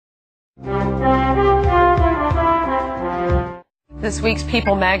This week's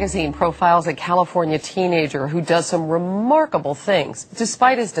People magazine profiles a California teenager who does some remarkable things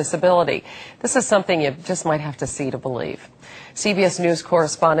despite his disability. This is something you just might have to see to believe. CBS News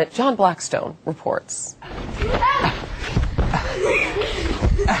correspondent John Blackstone reports.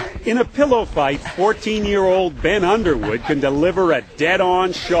 In a pillow fight, 14-year-old Ben Underwood can deliver a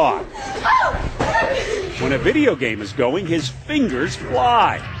dead-on shot. When a video game is going, his fingers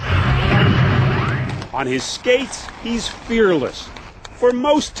fly. On his skates, he's fearless. For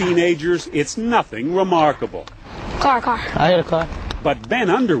most teenagers, it's nothing remarkable. Car. I hear a car. But Ben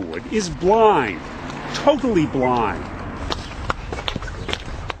Underwood is blind, totally blind.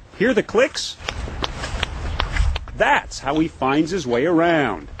 Hear the clicks? That's how he finds his way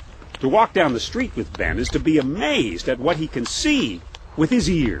around. To walk down the street with Ben is to be amazed at what he can see with his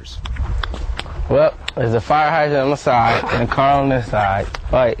ears. Well, there's a fire hydrant on the side and a car on this side.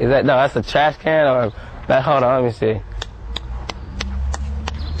 Wait, is that, no, that's a trash can or that, hold on, let me see.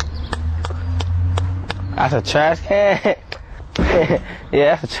 That's a trash can?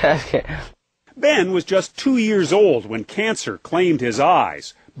 Yeah, that's a trash can. Ben was just 2 years old when cancer claimed his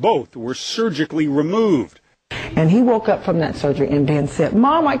eyes. Both were surgically removed. And he woke up from that surgery and Ben said,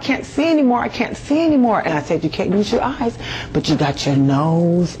 "Mom, I can't see anymore, I can't see anymore." And I said, "You can't use your eyes, but you got your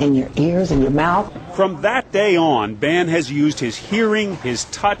nose and your ears and your mouth." From that day on, Ben has used his hearing, his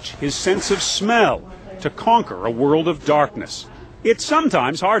touch, his sense of smell to conquer a world of darkness. It's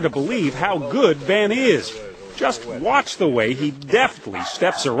sometimes hard to believe how good Ben is. Just watch the way he deftly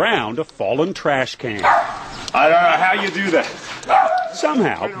steps around a fallen trash can. I don't know how you do that.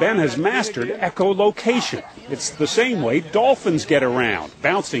 Somehow, Ben has mastered echolocation. It's the same way dolphins get around,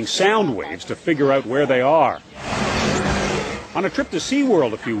 bouncing sound waves to figure out where they are. On a trip to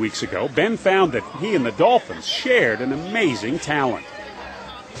SeaWorld a few weeks ago, Ben found that he and the dolphins shared an amazing talent.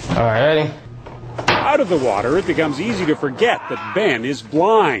 All right, ready? Out of the water, it becomes easy to forget that Ben is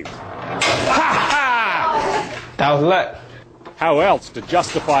blind. Ha ha! That was luck. How else to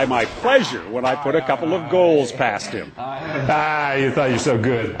justify my pleasure when I put a couple of goals past him? You thought you were so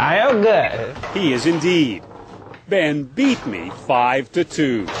good. I am good. He is indeed. Ben beat me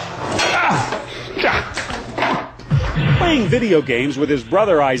 5-2. Playing video games with his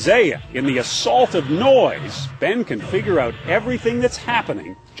brother Isaiah in the assault of noise, Ben can figure out everything that's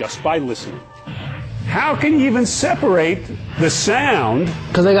happening just by listening. How can you even separate the sound?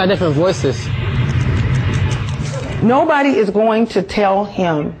 Because they got different voices. Nobody is going to tell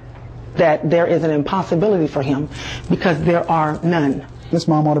him that there is an impossibility for him because there are none. This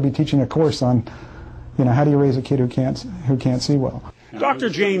mom ought to be teaching a course on, how do you raise a kid who can't see well. Dr.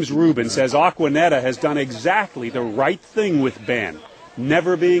 James Rubin says Aquanetta has done exactly the right thing with Ben,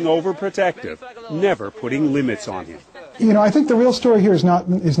 never being overprotective, never putting limits on him. I think the real story here is not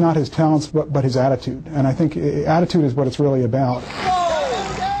his talents, but his attitude. And I think attitude is what it's really about.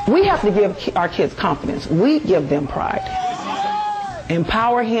 We have to give our kids confidence. We give them pride.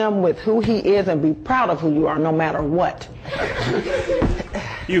 Empower him with who he is and be proud of who you are no matter what.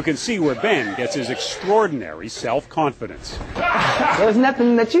 You can see where Ben gets his extraordinary self-confidence. There's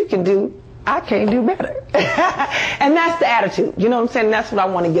nothing that you can do I can't do better. And that's the attitude. You know what I'm saying? That's what I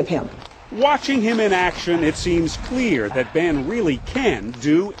want to give him. Watching him in action, it seems clear that Ben really can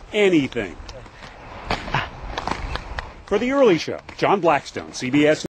do anything. For The Early Show, John Blackstone, CBS